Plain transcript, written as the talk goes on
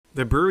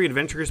The Brewery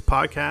Adventures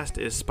podcast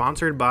is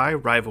sponsored by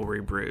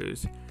Rivalry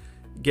Brews.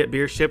 Get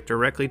beer shipped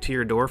directly to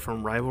your door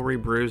from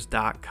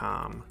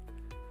rivalrybrews.com.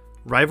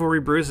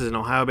 Rivalry Brews is an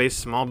Ohio-based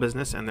small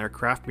business, and their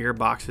craft beer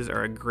boxes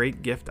are a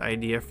great gift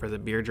idea for the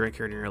beer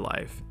drinker in your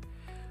life.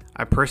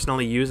 I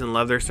personally use and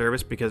love their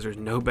service because there's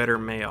no better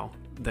mail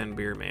than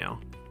beer mail.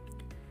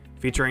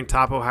 Featuring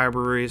top Ohio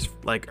breweries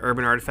like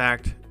Urban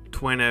Artifact,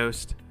 Twin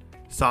Oast,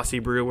 Saucy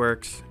Brew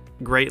Works,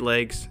 Great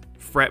Lakes,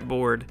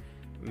 Fretboard,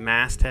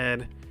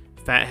 Masthead,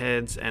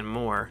 Fatheads, and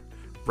more,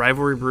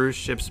 Rivalry Brews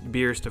ships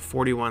beers to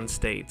 41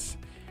 states.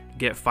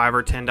 Get $5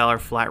 or $10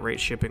 flat rate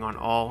shipping on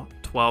all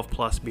 12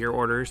 plus beer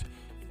orders,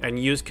 and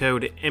use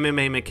code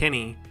MMA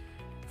McKinney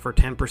for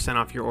 10%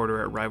 off your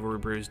order at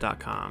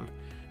rivalrybrews.com.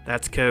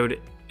 That's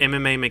code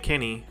MMA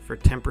McKinney for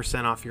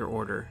 10% off your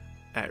order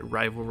at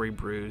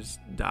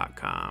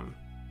rivalrybrews.com.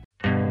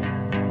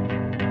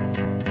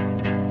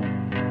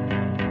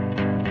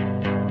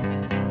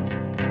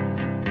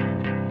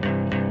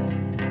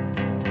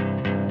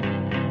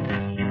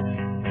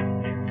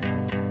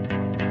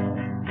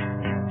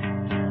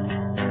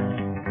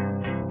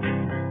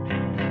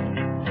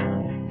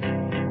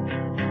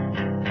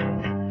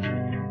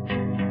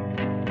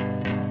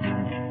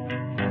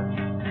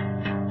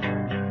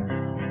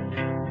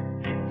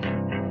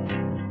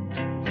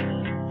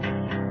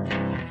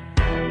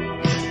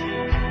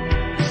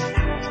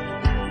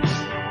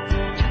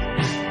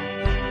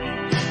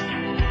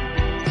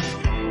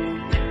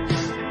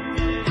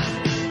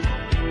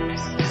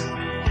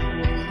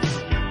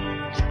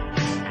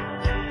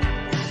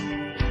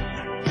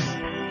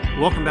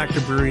 Welcome back to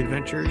Brewery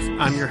Adventures.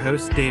 I'm your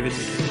host, David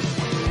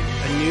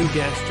McKinney. A new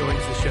guest joins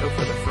the show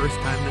for the first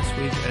time this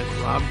week as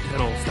Rob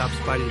Tittle stops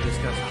by to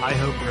discuss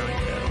HiHo Brewing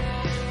Co.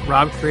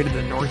 Rob created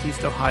the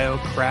Northeast Ohio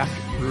Craft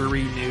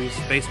Brewery News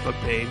Facebook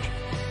page,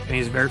 and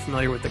he's very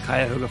familiar with the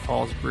Cuyahoga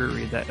Falls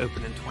Brewery that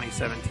opened in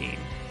 2017.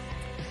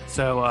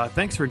 So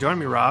thanks for joining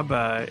me, Rob.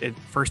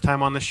 First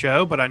time on the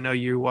show, but I know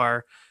you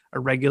are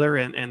a regular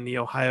in the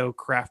Ohio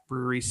craft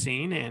brewery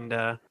scene, and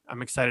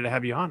I'm excited to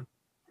have you on.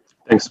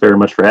 Thanks very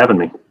much for having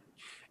me.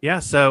 Yeah,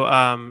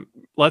 so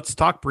let's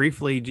talk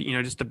briefly,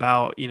 just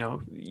about,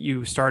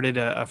 you started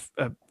a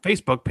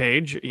Facebook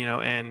page,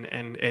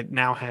 and it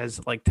now has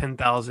like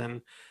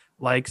 10,000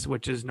 likes,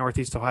 which is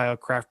Northeast Ohio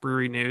Craft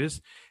Brewery News.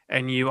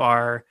 And you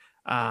are,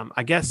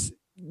 I guess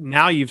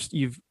now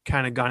you've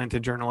kind of gone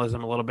into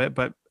journalism a little bit,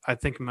 but I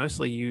think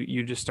mostly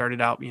you just started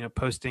out,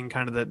 posting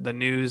kind of the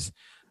news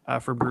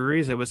for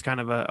breweries. It was kind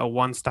of a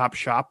one-stop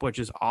shop, which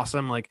is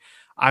awesome. Like,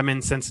 I'm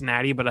in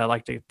Cincinnati, but I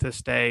like to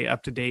stay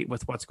up to date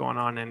with what's going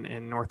on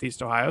in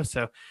Northeast Ohio.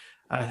 So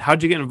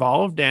how'd you get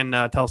involved? And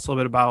tell us a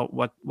little bit about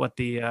what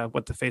the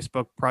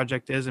Facebook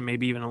project is, and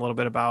maybe even a little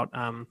bit about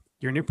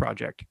your new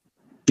project.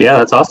 Yeah,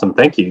 that's awesome.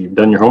 Thank you. You've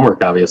done your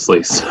homework,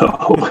 obviously. So,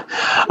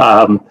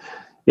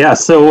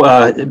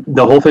 the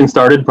whole thing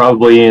started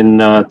probably in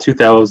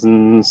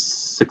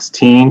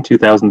 2016,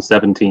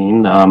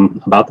 2017,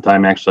 about the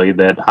time actually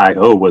that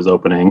HiHo was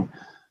opening.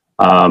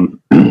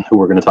 Who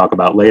we're going to talk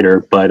about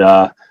later, but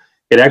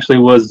it actually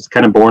was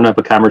kind of born of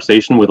a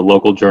conversation with a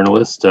local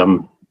journalist,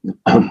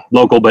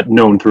 local but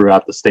known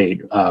throughout the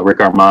state,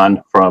 Rick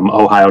Armand from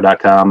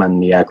Ohio.com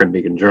and the Akron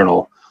Beacon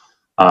Journal,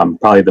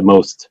 probably the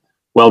most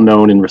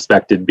well-known and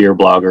respected beer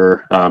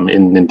blogger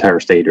in the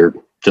entire state, or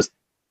just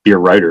beer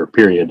writer,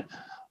 period.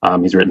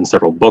 He's written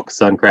several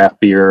books on craft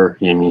beer.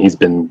 I mean, he's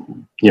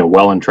been,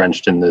 well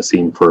entrenched in the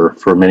scene for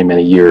many,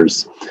 many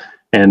years.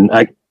 And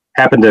I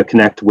happened to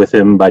connect with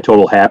him by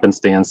total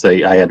happenstance.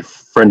 I had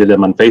friended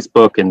him on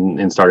Facebook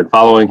and started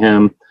following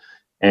him.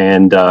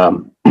 And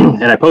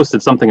I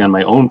posted something on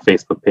my own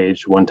Facebook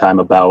page one time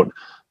about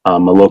a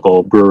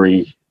local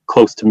brewery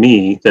close to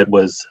me that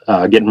was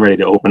getting ready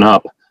to open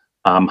up,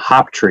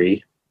 Hop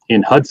Tree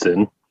in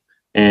Hudson.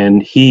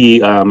 And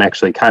he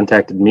actually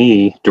contacted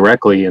me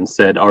directly and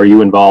said, "Are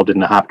you involved in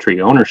the Hop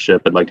Tree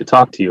ownership? I'd like to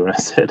talk to you." And I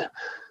said,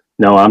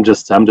 "No, I'm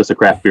just a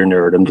craft beer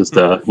nerd. I'm just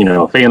a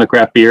fan of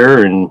craft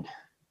beer." And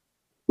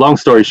long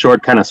story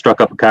short, kind of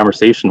struck up a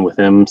conversation with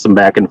him, some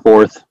back and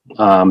forth,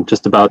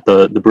 just about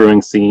the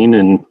brewing scene.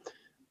 And,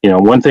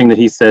 one thing that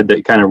he said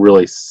that kind of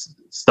really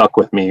stuck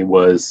with me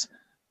was,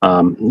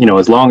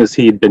 as long as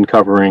he'd been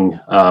covering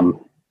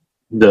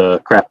the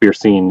craft beer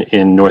scene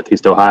in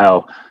Northeast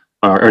Ohio,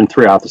 and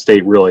throughout the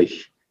state, really,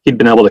 he'd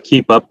been able to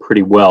keep up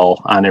pretty well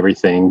on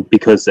everything,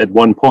 because at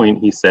one point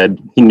he said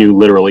he knew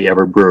literally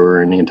every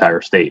brewer in the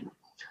entire state.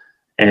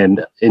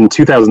 And in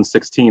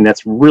 2016,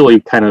 that's really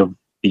kind of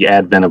the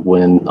advent of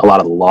when a lot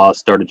of the laws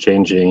started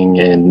changing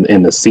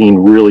and the scene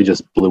really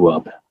just blew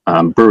up.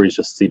 Breweries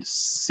just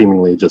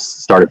seemingly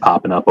just started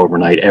popping up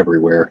overnight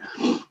everywhere.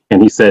 And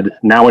he said,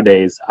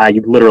 nowadays, I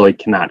literally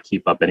cannot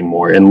keep up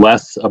anymore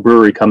unless a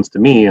brewery comes to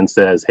me and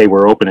says, "Hey,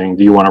 we're opening.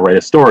 Do you want to write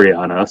a story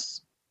on us?"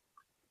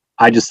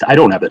 I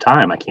don't have the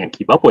time. I can't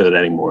keep up with it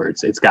anymore.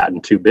 It's gotten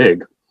too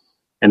big.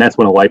 And that's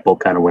when a light bulb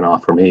kind of went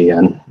off for me.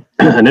 And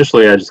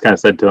initially, I just kind of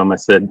said to him, I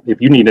said,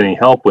 "If you need any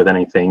help with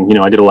anything,"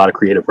 I did a lot of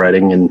creative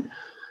writing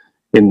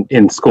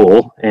in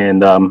school,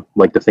 and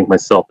like to think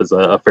myself as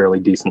a fairly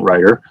decent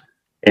writer.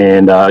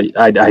 And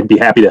I'd be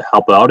happy to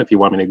help out if you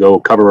want me to go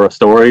cover a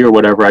story or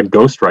whatever. I'd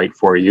ghostwrite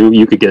for you.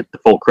 You could get the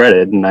full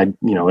credit, and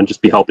and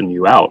just be helping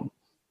you out. And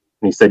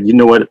he said, you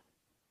know what?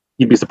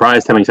 You'd be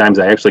surprised how many times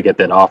I actually get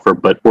that offer,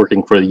 but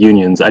working for the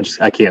unions,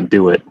 I can't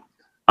do it.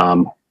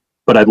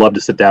 But I'd love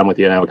to sit down with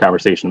you and have a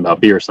conversation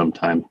about beer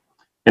sometime.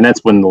 And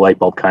that's when the light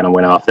bulb kind of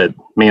went off that,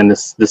 man,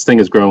 this thing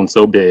has grown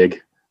so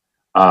big.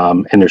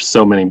 And there's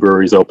so many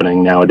breweries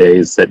opening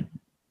nowadays that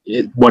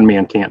one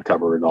man can't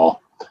cover it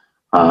all.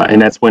 And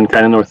that's when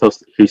kind of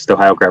Northeast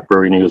Ohio Craft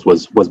Brewery News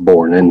was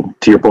born. And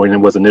to your point, it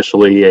was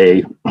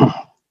initially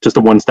just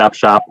a one-stop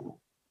shop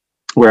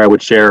where I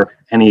would share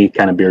any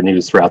kind of beer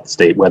news throughout the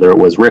state, whether it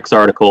was Rick's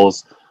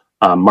articles,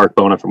 Mark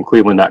Bona from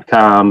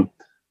Cleveland.com,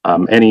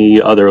 any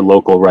other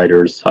local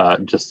writers,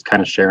 just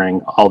kind of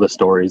sharing all the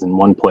stories in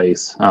one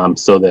place,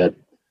 so that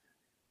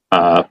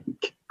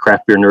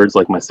craft beer nerds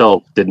like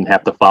myself didn't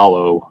have to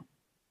follow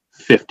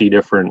 50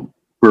 different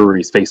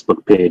breweries'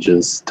 Facebook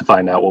pages to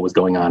find out what was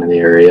going on in the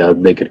area.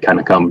 They could kind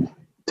of come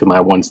to my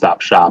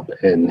one-stop shop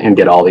and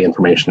get all the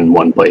information in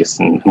one place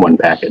and in one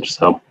package.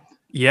 So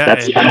yeah,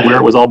 that's kind of where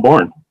it was all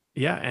born.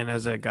 Yeah, and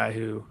as a guy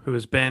who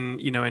has been,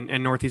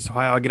 in Northeast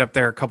Ohio, I get up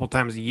there a couple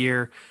times a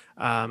year,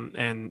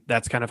 and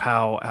that's kind of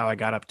how I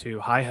got up to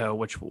HiHo,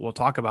 which we'll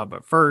talk about.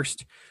 But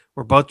first,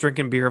 we're both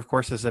drinking beer. Of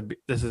course, this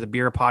is a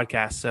beer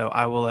podcast, so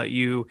I will let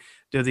you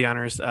do the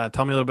honors.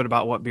 Tell me a little bit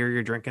about what beer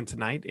you're drinking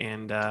tonight,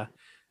 and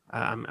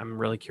I'm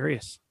really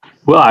curious.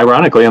 Well,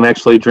 ironically, I'm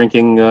actually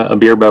drinking a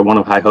beer by one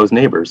of HiHo's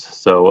neighbors.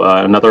 So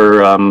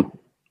another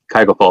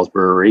Cuyahoga Falls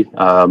brewery,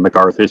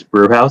 MacArthur's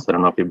Brewhouse. I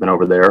don't know if you've been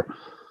over there.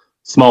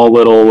 Small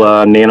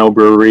little nano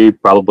brewery,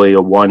 probably a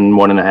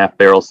 1.5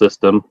 barrel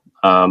system.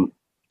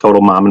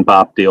 Total mom and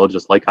pop deal,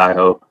 just like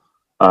HiHo.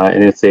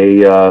 And it's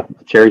a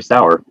cherry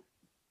sour.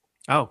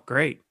 Oh,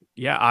 great.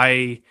 Yeah,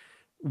 I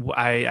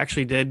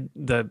actually did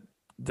the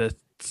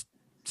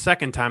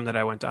second time that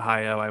I went to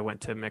HiHo, I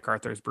went to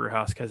MacArthur's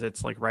Brewhouse because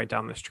it's like right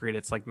down the street.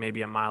 It's like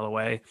maybe a mile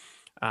away.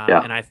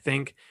 And I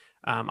think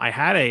I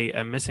had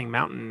a Missing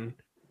Mountain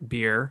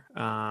beer.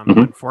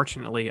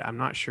 Unfortunately, I'm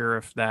not sure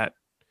if that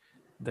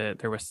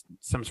there was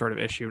some sort of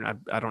issue.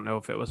 I don't know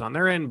if it was on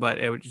their end, but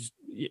it was just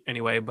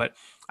anyway. But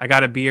I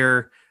got a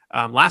beer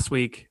last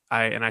week.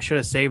 I should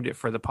have saved it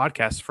for the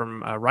podcast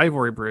from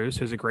Rivalry Brews,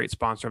 who's a great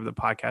sponsor of the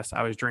podcast.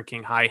 I was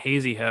drinking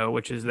HiHo,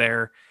 which is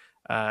their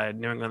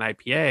New England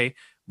IPA.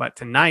 But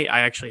tonight I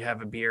actually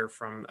have a beer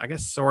from, I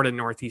guess, sort of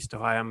Northeast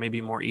Ohio,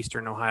 maybe more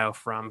Eastern Ohio,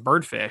 from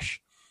Birdfish.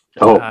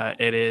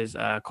 It is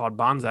called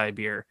Bonsai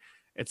beer.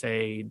 It's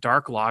a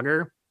dark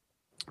lager,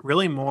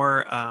 really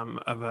more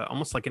of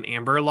almost like an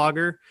amber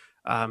lager,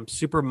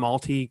 super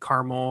malty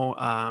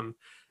caramel.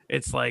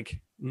 It's like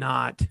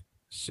not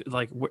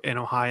like in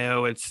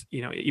Ohio. It's,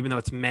 even though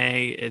it's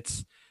May,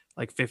 it's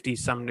like 50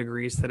 some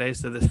degrees today.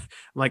 So this,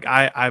 like,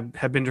 I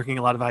have been drinking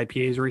a lot of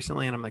IPAs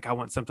recently, and I'm like, I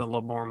want something a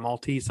little more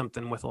malty,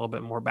 something with a little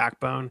bit more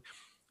backbone.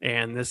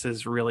 And this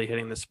is really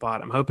hitting the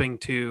spot. I'm hoping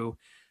to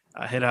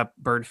hit up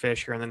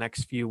Birdfish here in the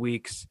next few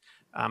weeks.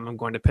 I'm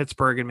going to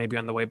Pittsburgh, and maybe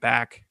on the way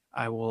back,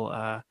 I will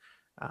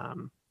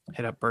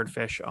hit up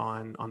Birdfish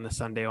on the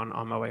Sunday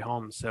on my way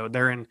home. So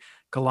they're in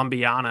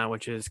Columbiana,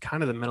 which is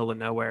kind of the middle of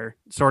nowhere,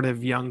 sort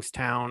of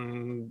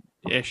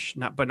Youngstown-ish,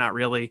 but not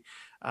really.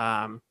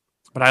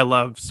 But I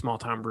love small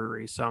town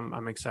breweries, so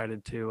I'm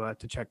excited to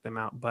check them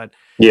out. But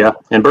yeah,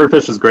 and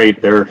Birdfish is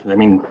great. They're,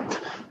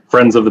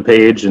 friends of the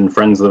page and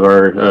friends of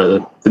our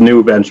the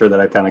new venture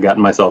that I've kind of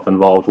gotten myself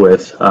involved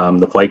with,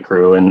 the flight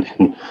crew,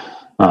 and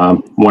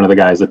one of the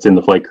guys that's in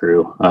the flight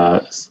crew,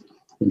 a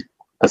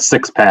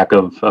 6-pack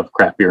of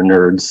craft beer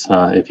nerds,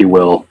 if you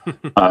will.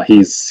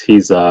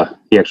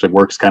 He actually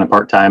works kind of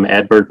part-time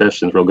at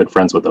Birdfish and is real good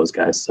friends with those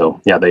guys. So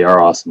yeah, they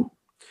are awesome.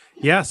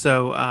 Yeah,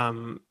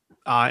 so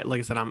like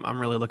I said, I'm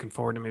really looking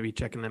forward to maybe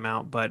checking them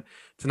out. But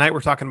tonight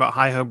we're talking about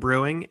HiHo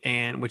Brewing,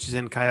 which is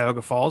in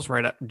Cuyahoga Falls,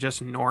 right up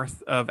just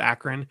north of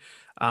Akron.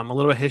 A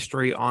little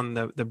history on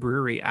the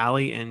brewery.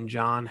 Allie and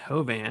John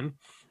Hovan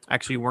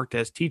actually worked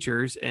as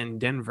teachers in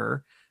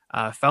Denver.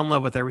 Fell in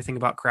love with everything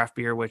about craft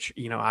beer, which,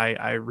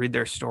 I read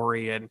their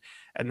story, and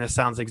this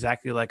sounds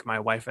exactly like my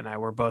wife and I.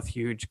 We're both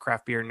huge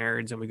craft beer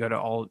nerds, and we go to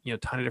all,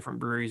 ton of different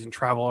breweries and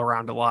travel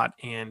around a lot.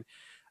 And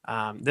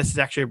this is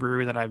actually a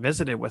brewery that I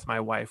visited with my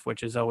wife,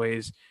 which is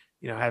always,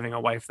 having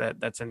a wife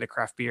that's into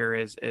craft beer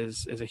is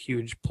a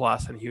huge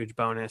plus and huge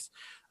bonus.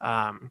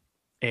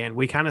 And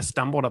we kind of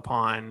stumbled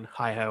upon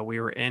HiHo.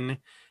 We were in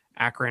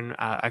Akron,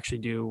 actually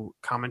do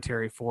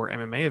commentary for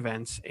MMA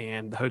events,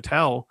 and the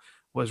hotel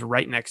was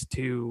right next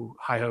to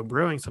HiHo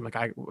Brewing. So I'm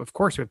like, of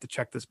course we have to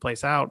check this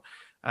place out.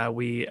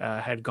 We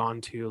had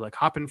gone to like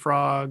Hop and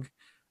Frog.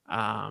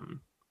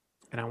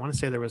 And I want to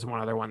say there was one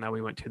other one that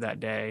we went to that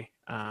day,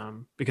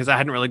 because I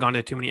hadn't really gone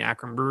to too many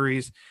Akron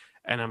breweries.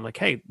 And I'm like,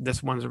 hey,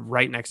 this one's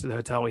right next to the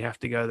hotel. We have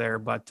to go there.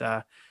 But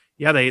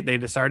yeah, they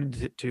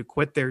decided to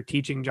quit their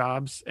teaching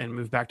jobs and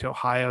move back to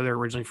Ohio. They're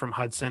originally from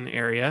Hudson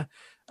area.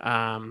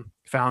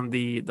 Found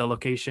the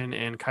location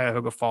in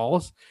Cuyahoga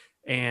Falls.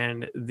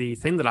 And the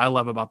thing that I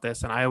love about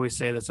this, and I always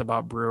say this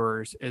about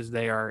brewers, is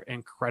they are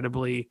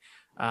incredibly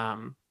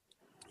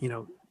you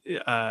know,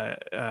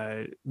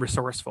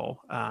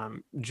 resourceful.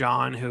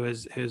 John,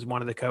 who's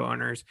one of the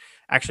co-owners,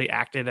 actually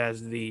acted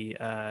as the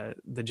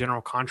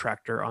general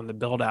contractor on the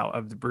build out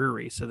of the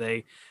brewery. So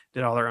they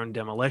did all their own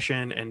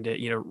demolition and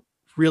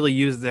really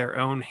used their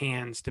own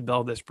hands to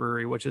build this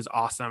brewery, which is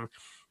awesome.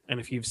 And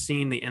if you've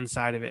seen the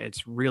inside of it,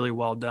 it's really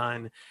well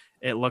done.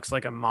 It looks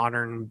like a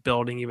modern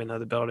building, even though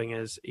the building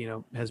is,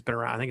 has been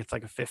around. I think it's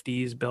like a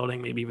 50s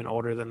building, maybe even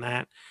older than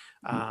that.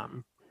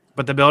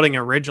 But the building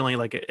originally,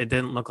 like it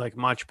didn't look like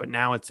much, but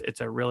now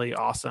it's a really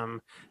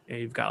awesome.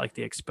 You've got like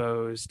the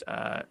exposed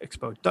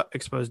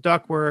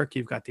ductwork.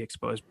 You've got the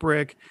exposed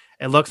brick.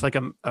 It looks like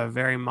a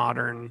very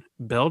modern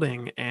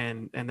building,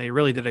 and they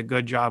really did a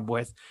good job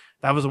with.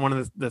 That was one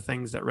of the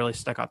things that really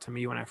stuck out to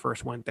me when I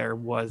first went there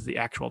was the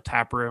actual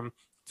tap room.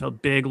 It's a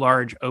big,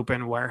 large,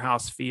 open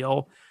warehouse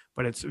feel,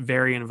 but it's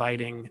very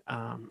inviting,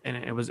 and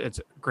it's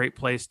a great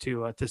place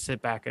to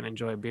sit back and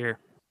enjoy beer.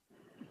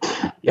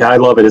 Yeah, I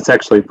love it. It's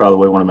actually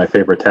probably one of my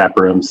favorite tap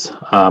rooms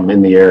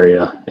in the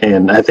area,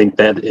 and I think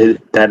that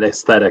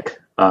aesthetic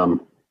that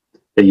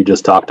you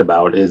just talked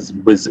about is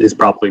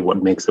probably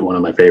what makes it one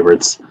of my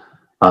favorites.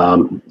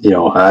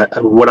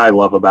 What I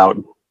love about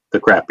the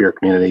craft beer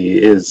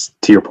community is,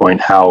 to your point,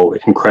 how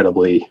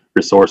incredibly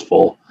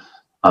resourceful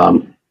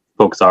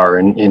folks are,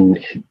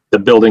 and the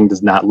building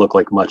does not look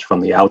like much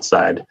from the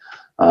outside.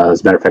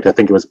 As a matter of fact, I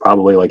think it was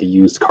probably like a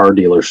used car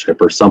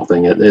dealership or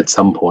something at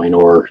some point,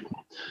 or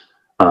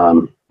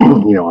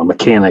a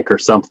mechanic or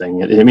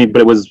something. I mean,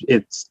 but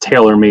it's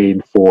tailor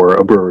made for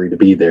a brewery to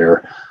be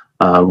there.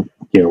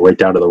 Right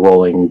down to the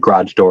rolling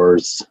garage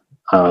doors,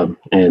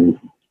 and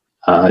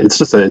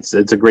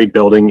it's a great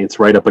building. It's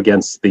right up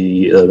against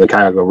the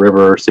Cuyahoga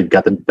River, so you've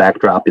got the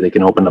backdrop. They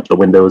can open up the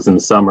windows in the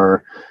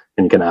summer,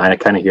 and you can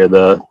kind of hear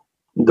the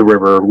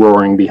river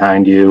roaring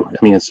behind you. I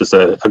mean, it's just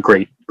a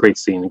great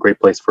scene, a great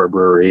place for a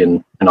brewery,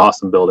 and an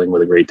awesome building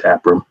with a great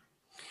tap room.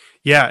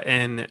 Yeah,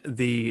 and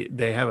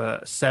they have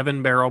a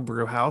 7-barrel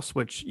brew house,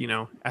 which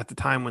at the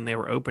time when they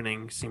were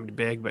opening seemed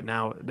big, but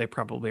now they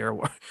probably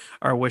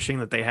are wishing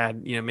that they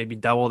had maybe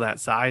double that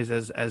size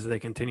as they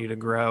continue to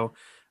grow,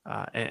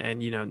 and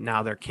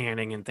now they're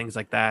canning and things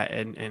like that,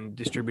 and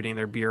distributing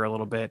their beer a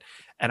little bit.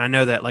 And I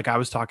know that, like, I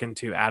was talking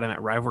to Adam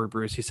at Rivalry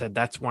Brews, he said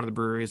that's one of the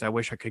breweries I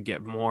wish I could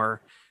get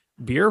more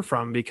beer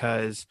from,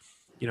 because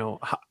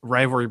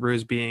Rivalry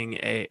Brews being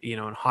in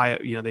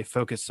Ohio, they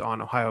focus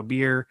on Ohio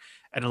beer.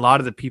 And a lot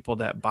of the people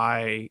that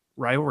buy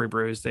Rivalry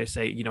Brews, they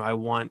say,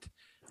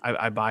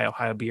 I buy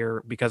Ohio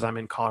beer because I'm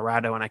in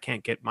Colorado and I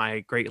can't get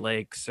my Great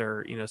Lakes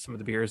or, some of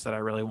the beers that I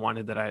really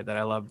wanted that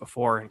I loved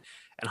before. And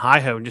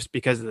HiHo, just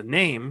because of the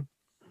name,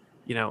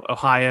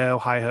 Ohio,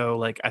 HiHo,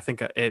 like I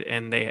think it,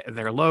 and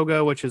their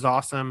logo, which is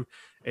awesome.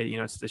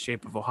 It's the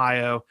shape of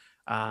Ohio.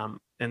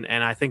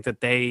 And I think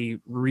that they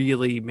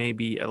really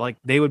maybe like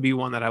they would be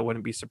one that I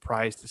wouldn't be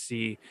surprised to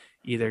see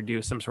either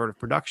do some sort of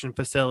production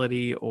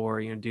facility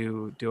or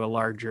do a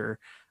larger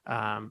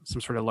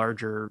some sort of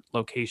larger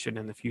location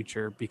in the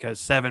future,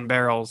 because 7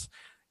 barrels,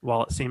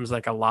 while it seems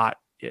like a lot,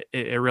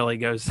 it really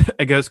goes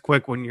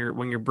quick when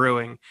you're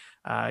brewing,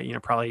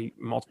 probably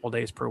multiple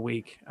days per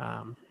week,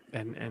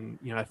 and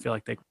I feel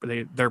like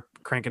they're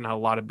cranking out a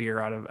lot of beer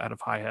out of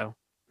HiHo.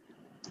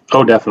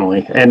 Oh,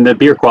 definitely. And the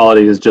beer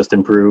quality has just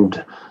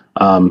improved.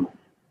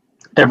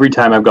 Every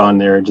time I've gone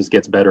there, it just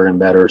gets better and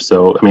better.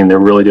 So, I mean, they're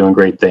really doing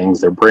great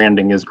things. Their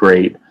branding is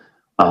great.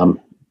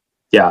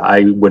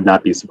 I would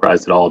not be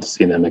surprised at all to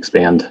see them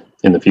expand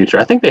in the future.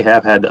 I think they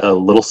have had a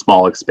little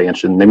small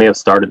expansion. They may have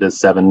started as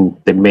 7.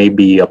 They may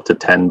be up to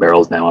 10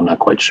 barrels now. I'm not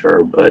quite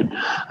sure, but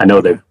I know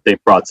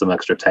they've brought some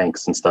extra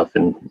tanks and stuff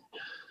in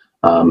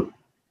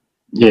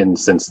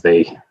since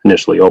they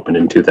initially opened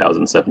in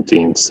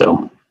 2017.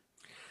 So.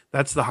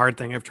 That's the hard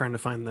thing of trying to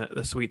find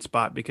the sweet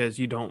spot, because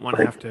you don't want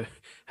to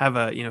have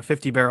a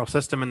 50-barrel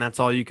system and that's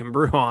all you can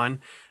brew on,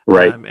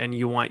 right? And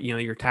you want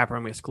your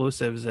taproom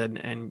exclusives,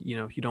 and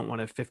you don't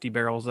want 50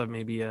 barrels of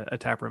maybe a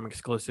taproom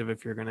exclusive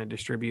if you're going to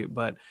distribute.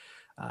 But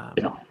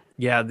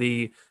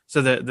the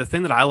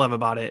thing that I love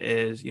about it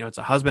is it's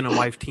a husband and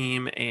wife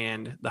team,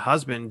 and the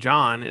husband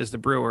John is the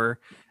brewer,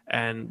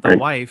 and the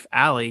wife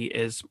Allie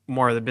is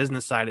more of the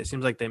business side. It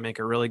seems like they make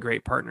a really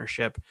great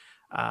partnership.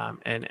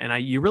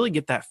 You really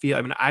get that feel.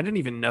 I mean, I didn't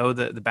even know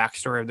the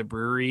backstory of the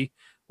brewery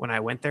when I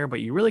went there,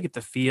 but you really get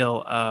the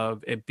feel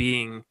of it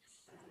being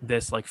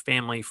this like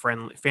family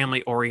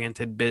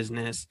oriented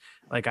business.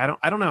 Like, I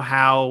don't know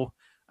how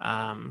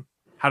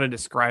to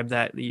describe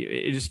that.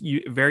 It just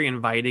very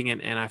inviting.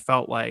 And I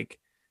felt like,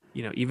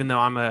 even though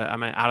I'm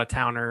an out of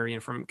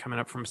towner, from coming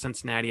up from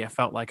Cincinnati, I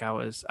felt like I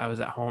was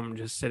at home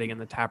just sitting in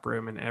the tap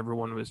room, and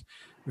everyone was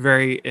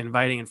very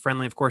inviting and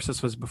friendly. Of course,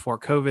 this was before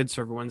COVID,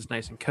 so everyone's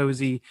nice and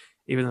cozy,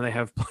 even though they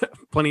have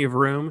plenty of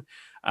room.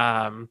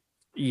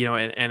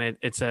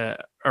 It's a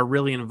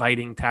really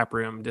inviting tap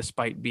room,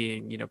 despite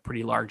being,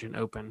 pretty large and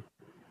open.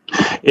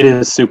 It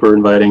is super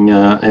inviting,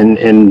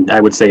 and I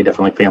would say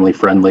definitely family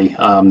friendly.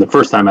 The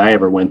first time I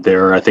ever went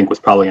there, I think, was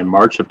probably in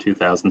March of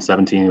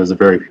 2017. It was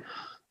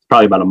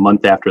probably about a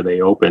month after they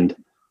opened.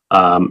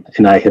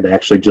 And I had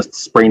actually just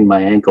sprained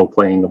my ankle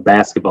playing a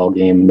basketball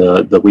game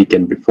the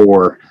weekend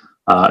before.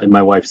 And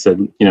my wife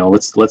said,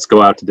 let's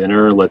go out to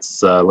dinner. Let's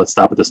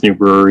stop at this new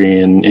brewery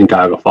in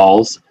Cuyahoga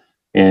Falls.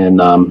 And,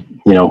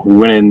 we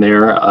went in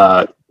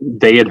there.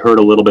 They had heard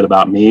a little bit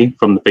about me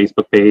from the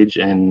Facebook page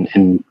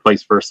and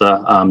vice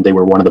versa. They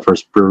were one of the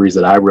first breweries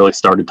that I really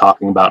started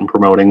talking about and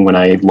promoting when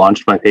I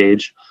launched my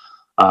page.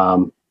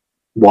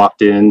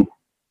 Walked in,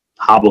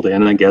 hobbled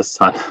in, I guess,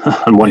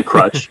 on one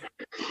crutch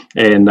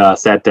and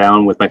sat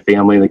down with my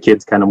family. The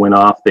kids kind of went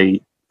off.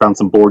 They found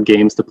some board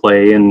games to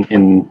play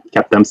and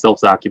kept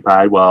themselves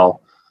occupied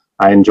while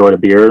I enjoyed a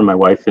beer, and my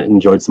wife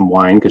enjoyed some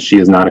wine because she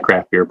is not a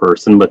craft beer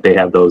person, but they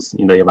have those,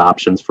 they have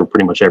options for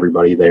pretty much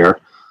everybody there.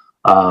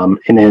 And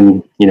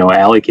then,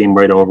 Allie came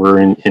right over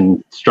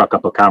and struck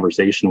up a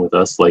conversation with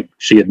us like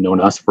she had known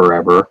us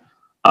forever.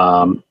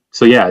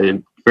 So yeah,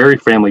 very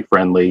family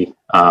friendly,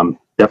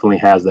 definitely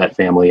has that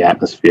family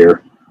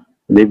atmosphere.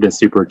 They've been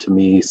super to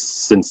me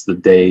since the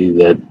day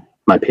that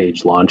my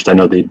page launched. I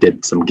know they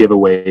did some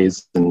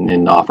giveaways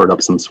and offered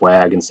up some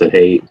swag and said,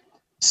 hey,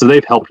 so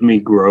they've helped me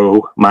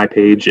grow my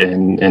page,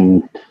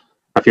 and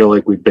I feel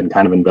like we've been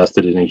kind of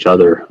invested in each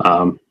other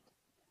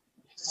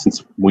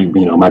since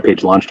my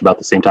page launched about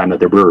the same time that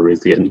their brewery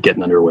is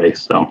getting underway.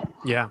 So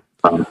yeah.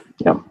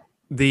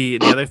 The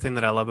other thing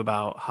that I love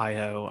about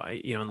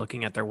HiHo, and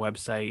looking at their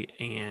website,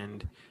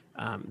 and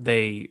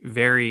they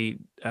very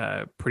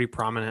pretty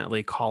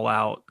prominently call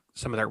out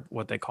some of their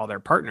what they call their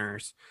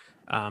partners.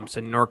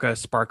 So Norca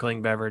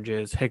Sparkling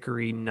Beverages,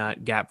 Hickory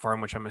Nut Gap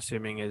Farm, which I'm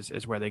assuming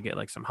is where they get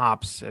like some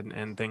hops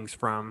and things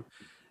from.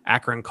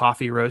 Akron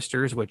Coffee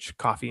Roasters, which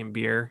coffee and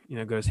beer,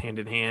 goes hand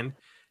in hand.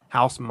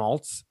 House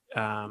Malts,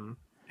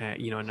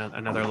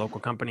 another local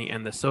company,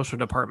 and the Social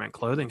Department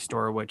Clothing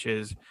Store, which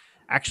is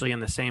actually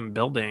in the same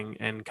building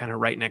and kind of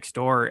right next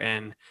door.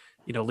 And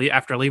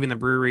after leaving the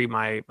brewery,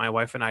 my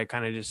wife and I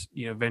kind of just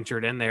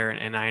ventured in there,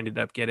 and I ended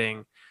up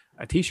getting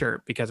a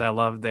T-shirt because I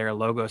love their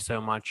logo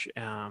so much.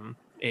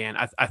 And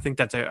I think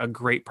that's a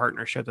great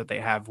partnership that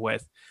they have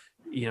with,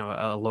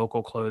 a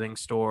local clothing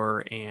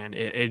store. And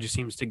it just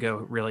seems to go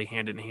really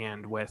hand in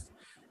hand with,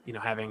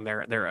 having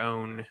their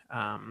own,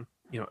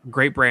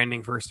 great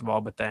branding, first of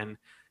all, but then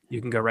you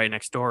can go right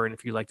next door. And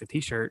if you like the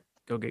T-shirt,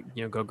 go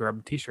grab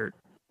a T-shirt.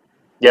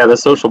 Yeah, the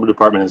social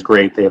department is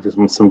great. They have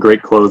some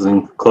great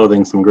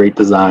clothing, some great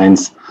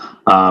designs.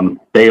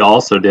 They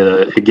also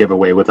did a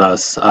giveaway with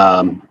us.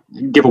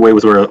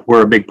 Giveaways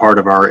were a big part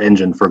of our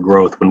engine for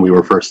growth when we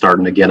were first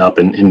starting to get up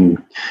and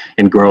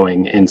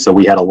growing. And so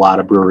we had a lot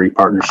of brewery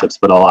partnerships,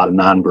 but a lot of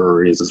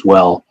non-breweries as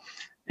well.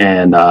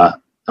 And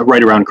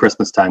right around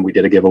Christmas time, we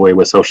did a giveaway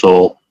with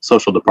social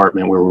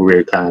department where we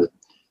were kind of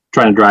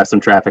trying to drive some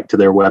traffic to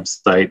their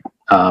website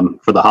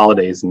for the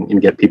holidays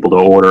and get people to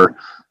order.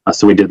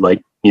 So we did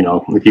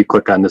if you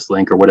click on this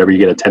link or whatever, you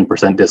get a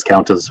 10%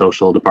 discount to the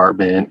social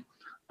department.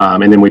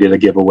 And then we did a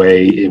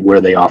giveaway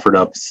where they offered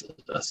up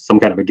some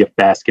kind of a gift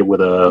basket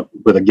with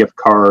a gift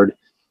card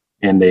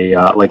and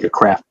a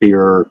craft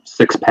beer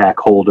 6-pack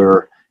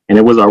holder. And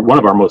it was one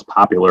of our most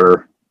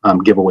popular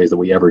giveaways that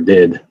we ever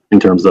did in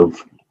terms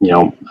of,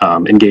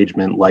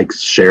 engagement,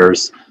 likes,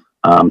 shares.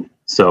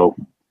 So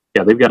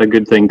yeah, they've got a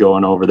good thing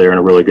going over there and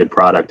a really good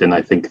product. And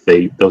I think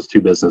those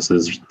two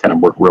businesses kind of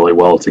work really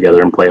well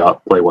together and play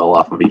well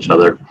off of each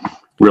other.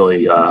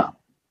 Really,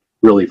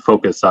 really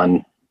focus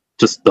on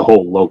just the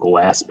whole local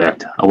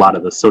aspect. A lot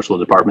of the social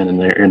department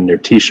and their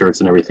T-shirts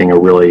and everything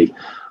are really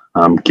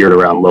geared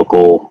around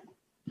local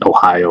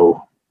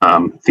Ohio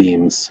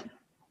themes.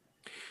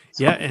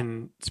 Yeah,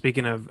 and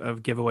speaking of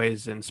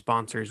giveaways and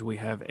sponsors, we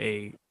have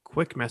a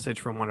quick message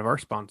from one of our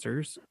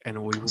sponsors,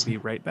 and we will be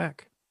right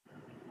back.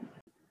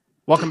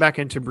 Welcome back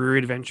into Brewery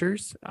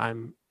Adventures.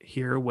 I'm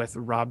here with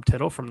Rob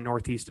Tittle from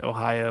Northeast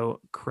Ohio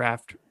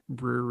Craft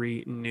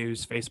Brewery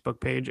News Facebook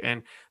page,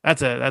 and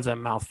that's a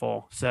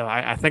mouthful. So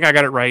I think I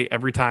got it right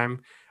every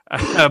time.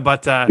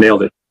 But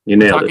nailed it. You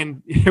nailed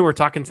it. We're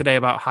talking today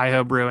about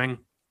HiHo Brewing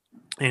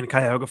in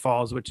Cuyahoga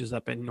Falls, which is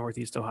up in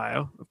Northeast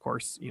Ohio. Of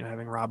course,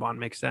 having Rob on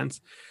makes sense.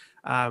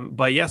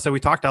 But yeah, so we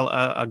talked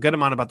a good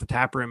amount about the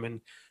tap room,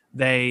 and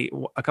a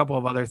couple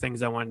of other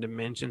things I wanted to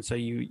mention. So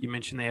you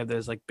mentioned they have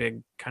those like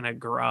big kind of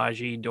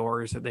garagey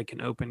doors that they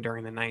can open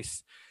during the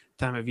nice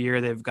time of year.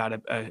 They've got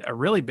a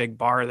really big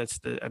bar that's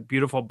a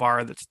beautiful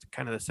bar that's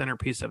kind of the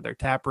centerpiece of their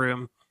tap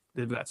room.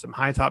 They've got some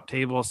high top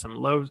tables, some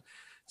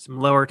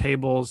lower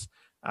tables,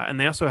 and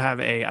they also have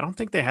I don't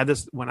think they had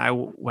this when I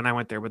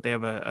went there, but they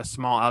have a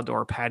small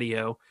outdoor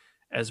patio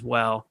as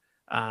well.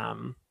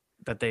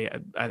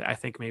 That I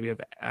think maybe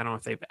I don't know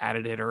if they've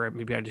added it or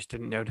maybe I just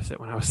didn't notice it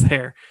when I was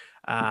there.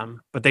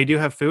 But they do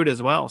have food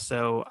as well.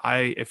 So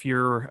if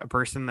you're a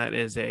person that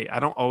I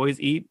don't always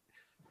eat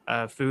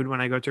food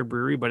when I go to a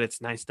brewery, but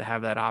it's nice to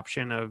have that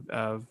option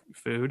of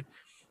food.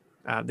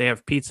 They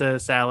have pizza,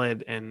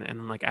 salad,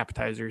 and like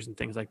appetizers and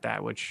things like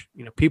that, which,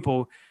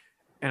 people,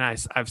 and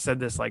I've said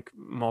this like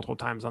multiple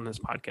times on this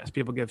podcast,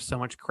 people give so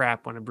much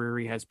crap when a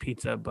brewery has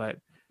pizza, but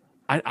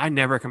I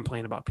never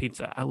complain about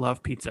pizza. I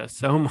love pizza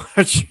so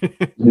much.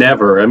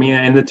 Never. I mean,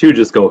 and the two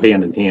just go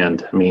hand in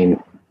hand. I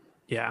mean,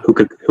 Yeah. Who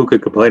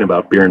could complain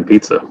about beer and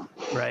pizza?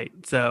 Right.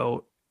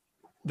 So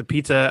the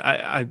pizza,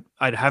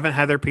 I haven't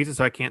had their pizza,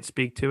 so I can't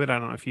speak to it. I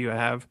don't know if you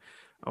have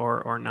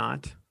or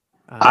not.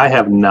 I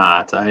have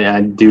not.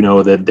 I do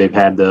know that they've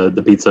had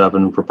the pizza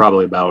oven for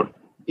probably about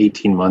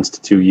 18 months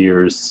to 2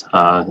 years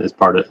as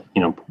part of,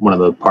 one of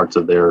the parts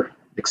of their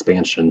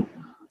expansion.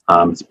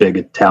 It's a big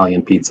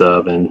Italian pizza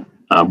oven,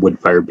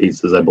 wood-fired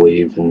pizzas, I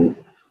believe, and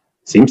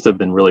seems to have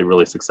been really,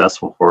 really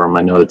successful for them.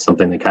 I know it's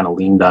something they kind of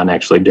leaned on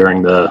actually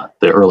during the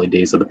early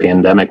days of the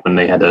pandemic when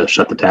they had to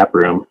shut the tap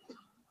room.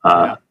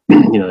 Yeah.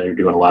 They're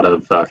doing a lot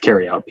of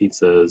carry-out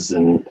pizzas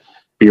and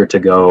beer to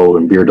go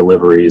and beer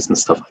deliveries and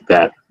stuff like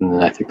that.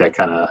 And I think that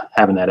kind of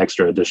having that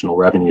extra additional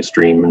revenue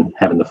stream and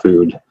having the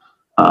food,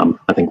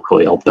 I think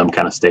really helped them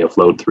kind of stay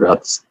afloat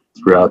throughout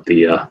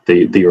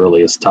the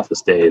earliest,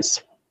 toughest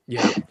days.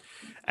 Yeah.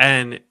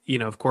 And,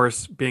 of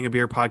course, being a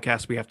beer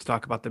podcast, we have to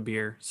talk about the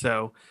beer.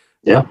 So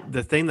Yeah.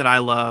 the thing that I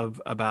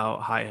love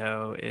about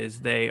HiHo is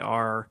they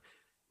are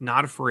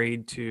not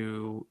afraid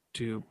to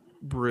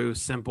brew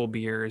simple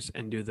beers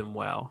and do them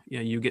well.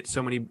 You get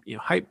so many,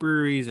 hype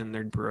breweries, and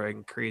they're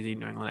brewing crazy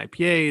New England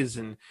IPAs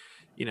and,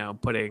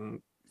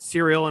 putting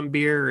cereal in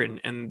beer.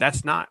 And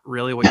that's not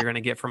really what you're going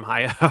to get from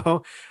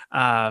HiHo.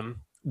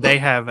 They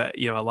have,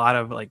 a lot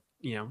of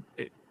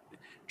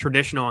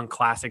traditional and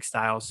classic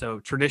styles. So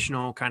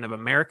traditional, kind of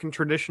American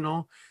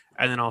traditional,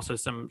 and then also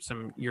some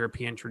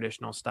European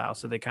traditional style.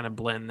 So they kind of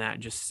blend that,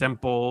 just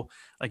simple,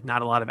 like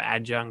not a lot of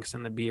adjuncts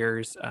in the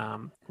beers.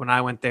 When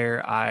I went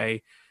there,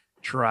 I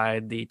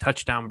tried the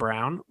Touchdown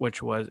Brown,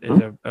 which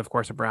of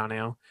course a brown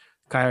ale.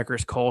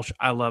 Kayaker's Kolsch.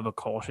 I love a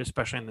Kolsch,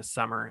 especially in the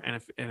summer, and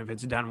if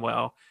it's done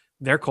well.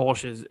 Their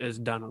Kolsch is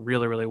done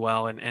really, really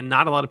well, and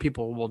not a lot of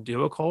people will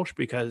do a Kolsch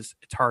because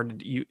it's hard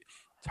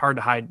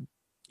to hide,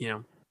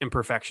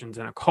 imperfections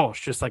in a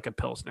Kolsch, just like a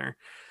Pilsner.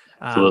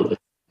 Absolutely.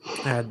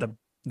 I had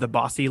the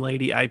Bossy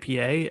Lady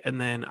IPA,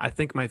 and then I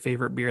think my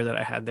favorite beer that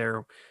I had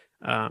there,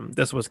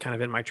 this was kind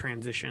of in my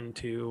transition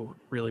to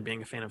really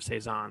being a fan of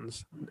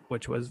saisons,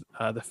 which was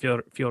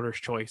the Fielder's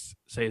Choice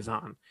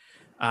saison.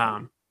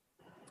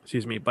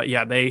 Excuse me, but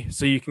yeah,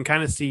 so you can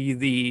kind of see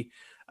the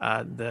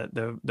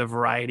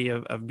variety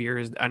of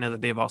beers. I know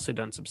that they've also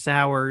done some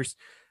sours.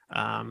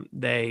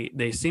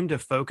 They seem to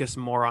focus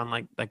more on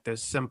like the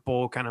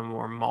simple, kind of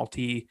more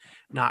malty,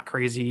 not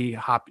crazy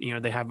hop.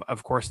 They have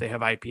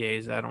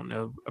IPAs. I don't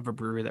know of a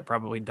brewery that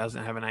probably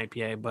doesn't have an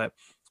IPA, but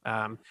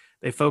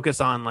they focus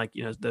on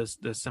those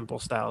simple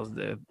styles.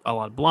 A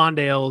lot of blonde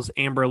ales,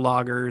 amber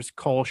lagers,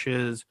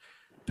 kolsches,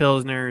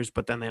 pilsners,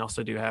 but then they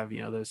also do have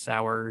those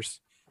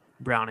sours,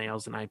 brown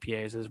ales, and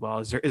IPAs as well.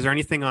 Is there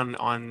anything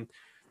on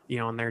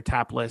their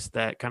tap list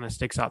that kind of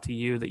sticks out to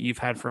you that you've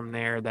had from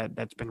there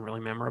that's been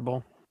really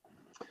memorable?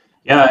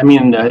 Yeah, I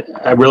mean,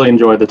 I really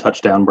enjoy the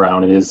Touchdown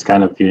Brown. It is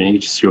kind of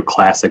just your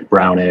classic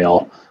brown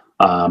ale.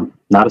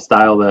 Not a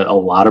style that a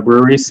lot of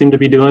breweries seem to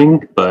be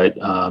doing, but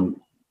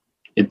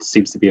it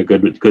seems to be a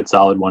good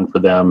solid one for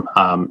them.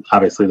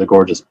 Obviously, the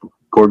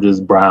gorgeous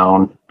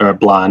brown or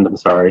blonde. I'm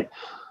sorry.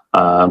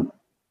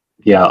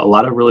 Yeah, a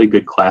lot of really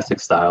good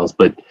classic styles,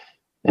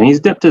 and he's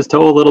dipped his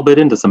toe a little bit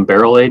into some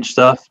barrel aged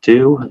stuff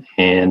too.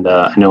 And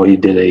I know he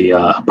did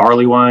a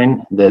barley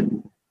wine that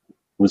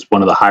was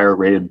one of the higher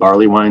rated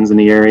barley wines in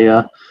the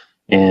area.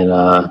 And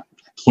I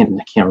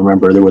can't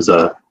remember. There was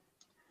a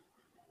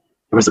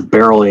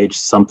barrel aged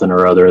something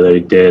or other that he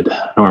did.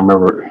 I don't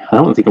remember. I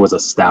don't think it was a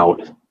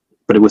stout,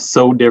 but it was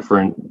so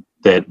different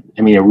that,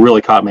 it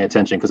really caught my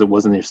attention because it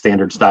wasn't your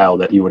standard style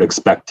that you would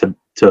expect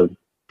to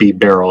be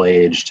barrel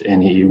aged,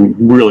 and he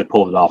really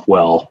pulled it off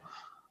well.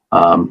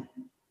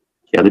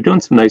 Yeah, they're doing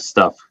some nice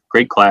stuff.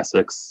 Great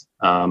classics.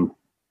 And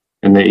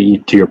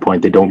to your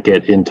point, they don't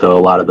get into a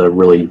lot of the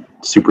really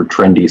super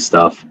trendy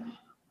stuff.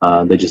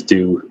 They just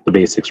do the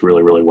basics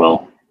really, really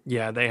well.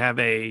 Yeah, they have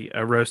a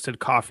roasted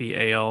coffee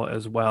ale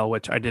as well,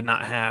 which I did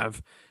not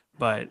have,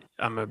 but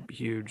I'm a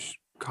huge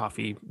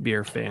coffee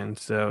beer fan.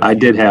 So I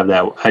did have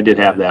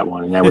that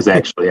one, and that was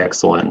actually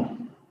excellent.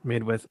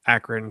 Made with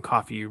Akron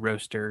Coffee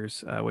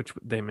Roasters, which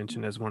they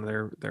mentioned as one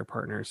of their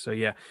partners. So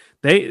yeah,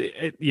 they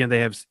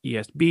have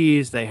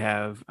ESBs. They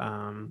have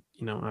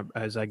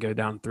as I go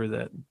down through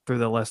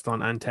the list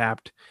on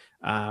Untapped,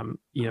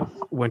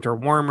 winter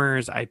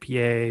warmers,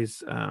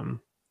 IPAs,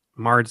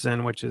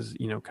 Marzen, which is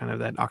kind of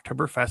that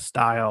Oktoberfest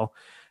style.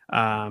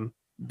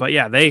 But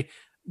yeah,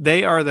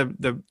 they are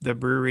the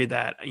brewery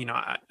that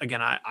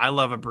I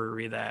love a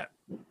brewery that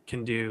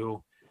can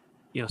do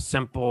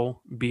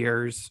simple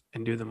beers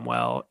and do them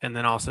well, and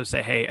then also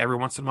say, hey, every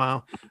once in a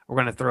while we're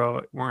going to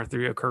throw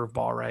you a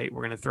curveball, right? We're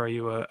going to throw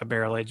you a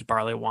barrel aged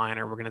barley wine,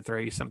 or we're going to throw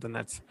you something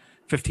that's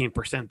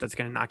 15% that's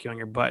going to knock you on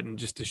your butt, and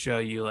just to show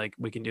you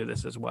we can do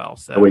this as well.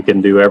 So we can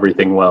do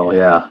everything well.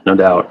 Yeah, no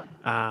doubt.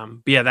 But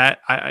yeah, that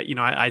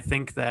I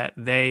think that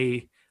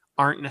they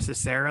aren't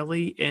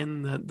necessarily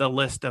in the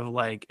list of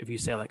if you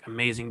say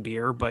amazing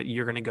beer, but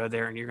you're going to go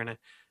there and you're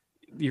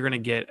going to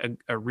get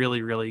a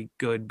really, really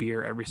good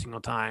beer every single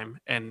time.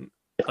 And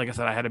like I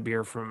said, I had a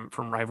beer from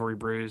Rivalry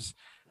Brews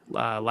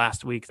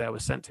last week that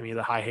was sent to me,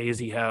 the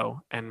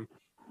HiHo, and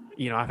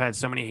I've had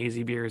so many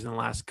hazy beers in the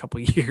last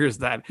couple of years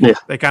that Yeah.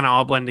 they kind of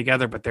all blend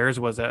together, but theirs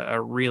was a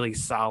really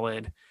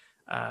solid,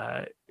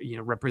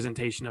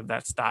 representation of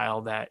that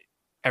style that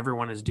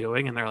everyone is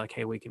doing. And they're like,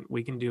 hey, we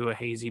can do a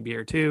hazy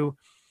beer too.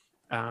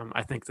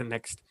 I think the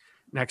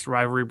next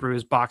Rivalry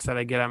Brews box that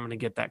I get, I'm going to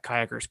get that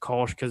Kayaker's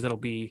Kolsch, because it'll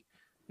be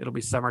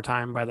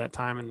summertime by that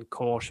time, and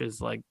Kolsch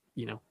is like,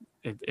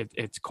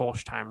 it's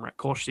Kolsch time, right?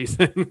 Kolsch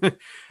season.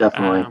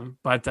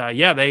 Definitely.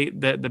 Yeah,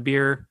 the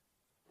beer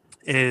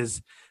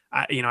is,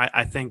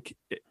 I think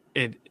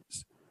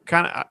it's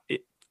kind of,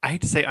 I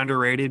hate to say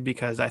underrated,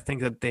 because I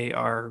think that they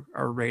are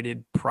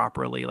rated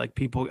properly. Like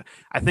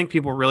I think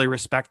people really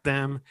respect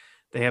them.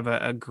 They have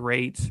a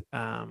great,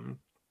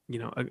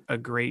 a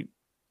great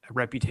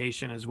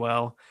reputation as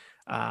well.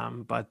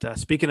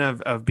 Speaking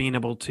of being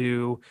able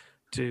to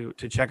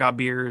check out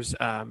beers,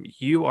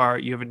 you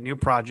have a new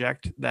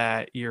project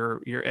that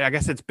I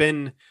guess it's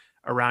been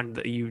around,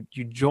 that you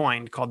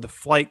joined, called the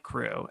Flight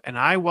Crew, and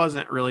I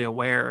wasn't really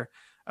aware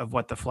of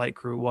what the Flight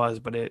Crew was,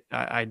 but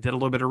I did a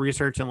little bit of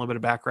research and a little bit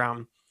of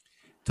background.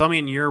 Tell me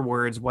in your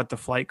words what the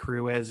Flight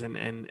Crew is,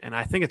 and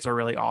I think it's a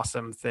really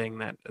awesome thing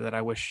that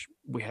I wish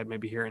we had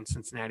maybe here in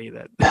Cincinnati.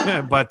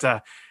 That,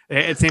 but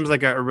it seems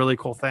like a really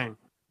cool thing.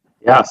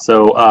 Yeah.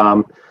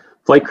 So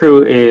Flight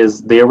Crew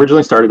they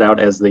originally started out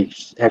as the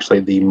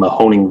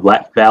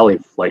Mahoning Valley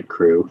Flight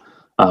Crew,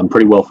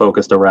 pretty well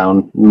focused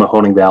around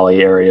Mahoning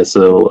Valley area.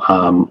 So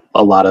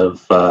a lot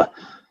of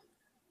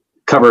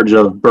coverage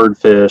of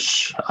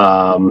Birdfish,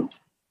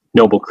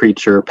 Noble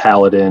Creature,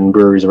 Paladin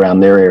breweries around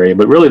their area.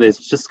 But really, they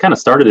just kind of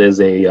started as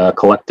a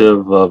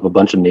collective of a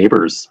bunch of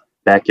neighbors,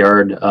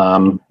 backyard. They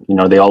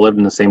all lived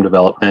in the same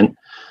development.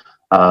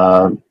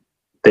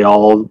 They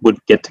all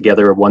would get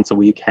together once a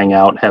week, hang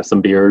out, have some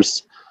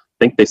beers.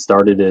 I think they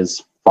started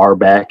as far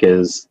back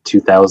as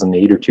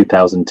 2008 or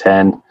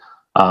 2010.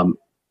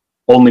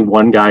 Only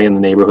one guy in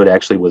the neighborhood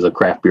actually was a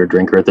craft beer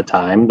drinker at the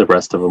time. The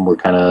rest of them were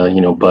kind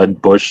of,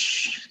 Bud,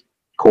 Busch,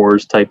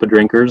 Coors type of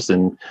drinkers.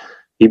 And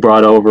he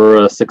brought over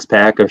a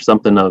 6-pack or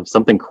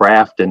something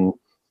craft. And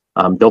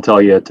they'll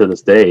tell you to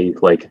this day,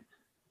 like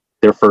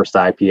their first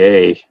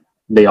IPA,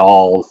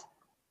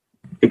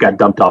 it got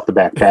dumped off the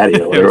back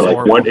patio. They were like,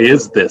 horrible. What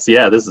is this?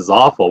 Yeah, this is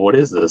awful. What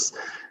is this?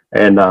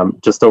 And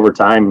just over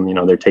time,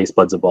 their taste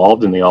buds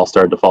evolved, and they all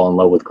started to fall in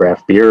love with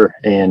craft beer,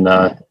 and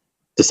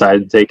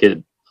decided to take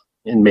it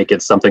and make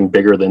it something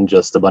bigger than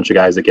just a bunch of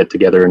guys that get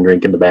together and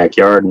drink in the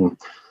backyard. And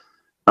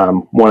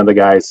one of the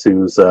guys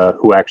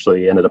who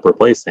actually ended up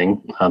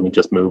replacing, he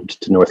just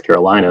moved to North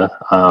Carolina,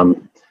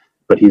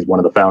 but he's one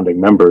of the founding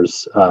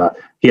members.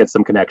 He had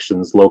some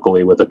connections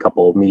locally with a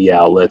couple of media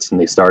outlets,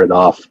 and they started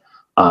off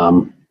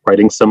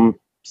writing some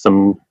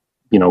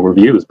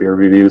beer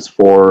reviews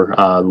for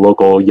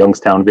local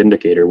Youngstown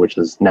Vindicator, which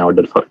is now a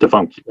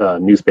defunct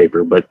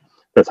newspaper. But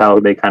that's how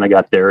they kind of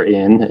got their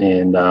in.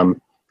 And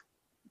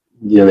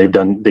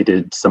they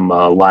did some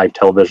live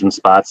television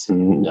spots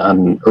and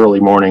on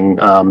early morning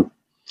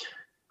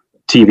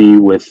TV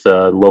with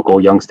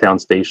local Youngstown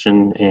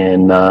station,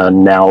 and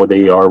now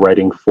they are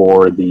writing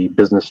for the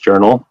Business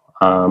Journal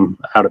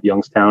out of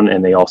Youngstown,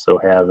 and they also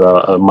have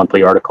a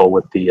monthly article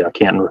with the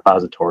Canton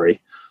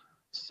Repository.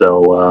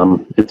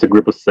 So it's a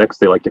group of 6.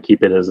 They like to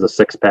keep it as a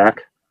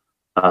 6-pack.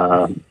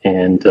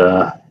 And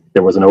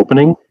there was an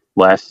opening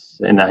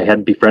and I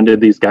had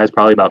befriended these guys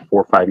probably about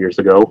 4 or 5 years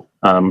ago,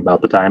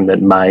 about the time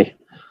that my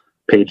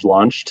page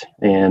launched,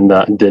 and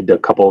did a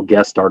couple of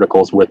guest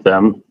articles with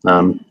them.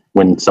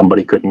 When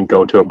somebody couldn't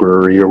go to a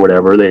brewery or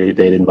whatever, they'd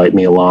invite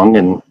me along,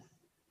 and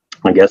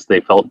I guess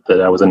they felt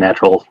that I was a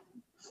natural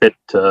fit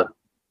to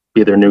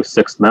be their new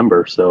 6th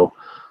member. So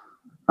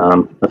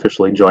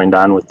officially joined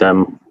on with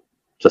them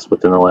just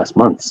within the last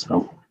month.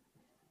 So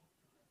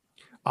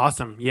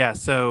awesome. Yeah.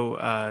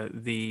 So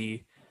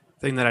the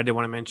thing that I did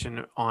want to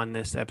mention on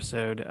this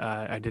episode,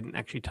 I didn't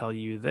actually tell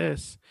you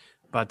this,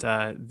 but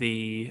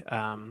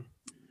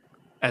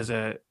as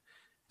a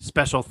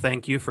special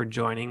thank you for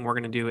joining, we're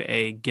going to do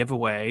a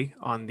giveaway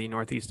on the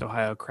Northeast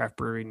Ohio Craft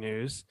Brewery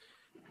News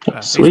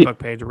Facebook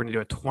page. We're going to do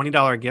a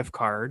 $20 gift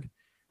card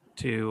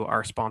to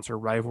our sponsor,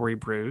 Rivalry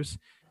Brews.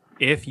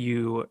 If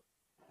you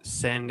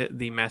send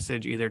the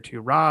message either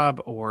to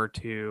Rob or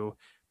to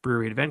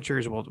Brewery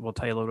Adventures, we'll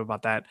tell you a little bit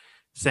about that.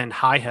 Send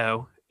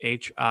HiHo,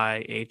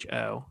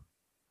 HiHo.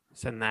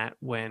 Send that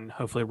when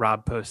hopefully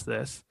Rob posts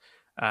this.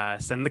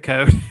 Send the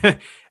code,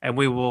 and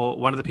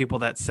one of the people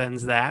that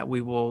sends that,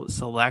 we will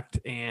select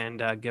and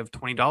give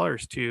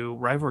 $20 to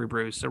Rivalry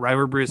Brews. So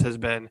Rivalry Brews has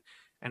been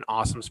an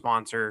awesome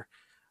sponsor.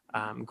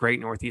 Great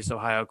Northeast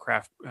Ohio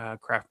craft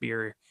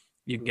beer.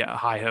 You can get a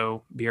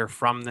HiHo beer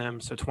from them.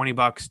 So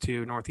 $20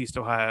 to Northeast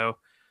Ohio,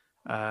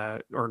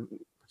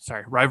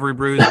 Rivalry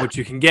Brews, which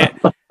you can get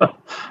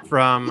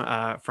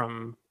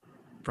from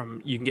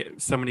you can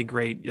get so many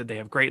great. They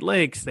have Great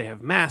Lakes, they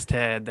have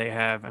Masthead, they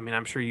have. I mean,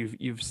 I'm sure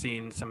you've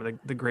seen some of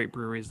the great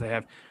breweries they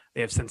have. They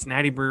have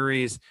Cincinnati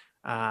breweries,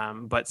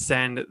 but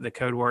send the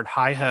code word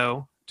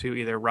HiHo to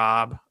either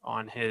Rob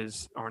on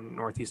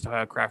Northeast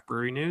Ohio Craft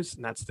Brewery News,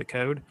 and that's the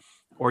code,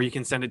 or you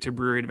can send it to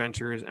Brewery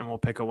Adventures, and we'll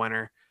pick a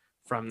winner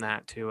from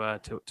that to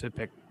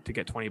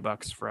get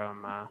 $20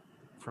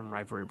 from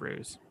Rivalry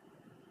Brews.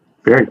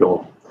 Very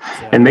cool.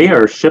 So, and they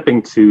are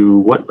shipping to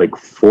what, like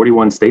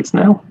 41 states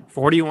now?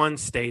 41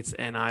 states,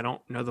 and I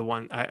don't know the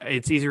one.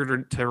 It's easier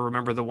to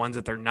remember the ones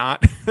that they're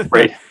not.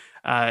 Right.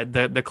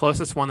 The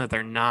closest one that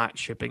they're not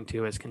shipping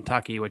to is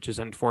Kentucky, which is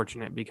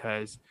unfortunate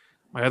because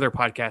my other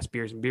podcast,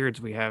 Beers and Beards,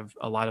 we have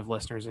a lot of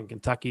listeners in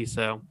Kentucky.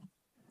 So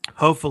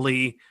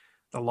hopefully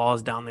the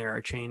laws down there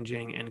are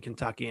changing in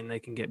Kentucky and they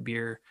can get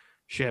beer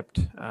shipped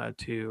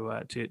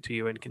to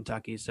you in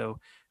Kentucky. So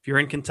if you're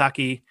in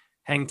Kentucky,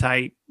 hang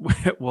tight.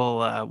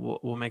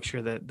 We'll make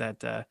sure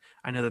that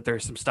I know that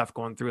there's some stuff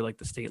going through like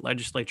the state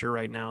legislature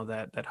right now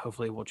that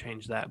hopefully will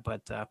change that.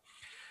 But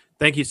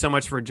thank you so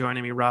much for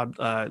joining me, Rob.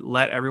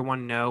 Let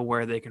everyone know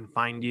where they can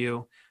find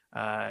you,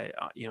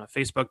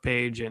 Facebook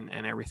page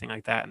and everything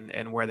like that,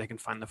 and where they can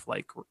find the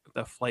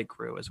flight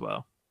crew as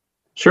well.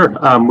 Sure.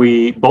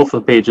 We both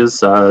the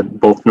pages,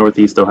 both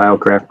Northeast Ohio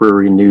Craft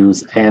Brewery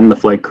News and the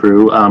Flight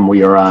Crew.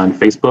 We are on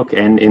Facebook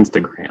and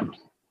Instagram.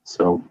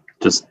 So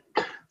just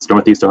it's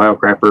Northeast Ohio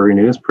Craft Brewery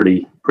News.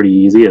 Pretty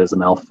easy. It is a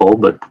mouthful,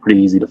 but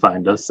pretty easy to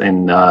find us.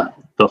 And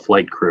the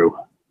Flight Crew.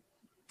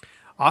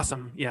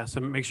 Awesome. Yeah. So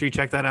make sure you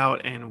check that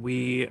out. And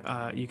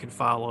you can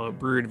follow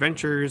Brew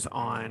Adventures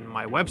on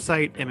my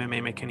website,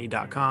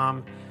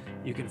 mmamckinney.com.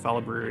 You can follow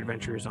Brew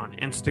Adventures on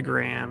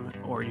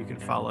Instagram, or you can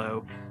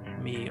follow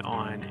me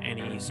on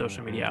any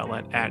social media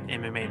outlet at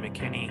MMA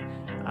McKinney.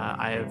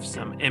 I have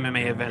some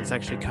MMA events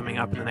actually coming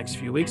up in the next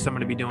few weeks. I'm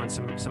going to be doing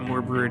some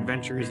more Brew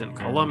Adventures in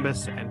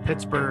Columbus and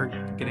Pittsburgh,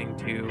 getting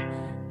to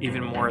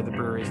even more of the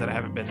breweries that I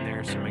haven't been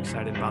there. So I'm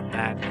excited about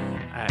that.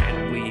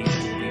 And we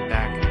will be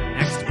back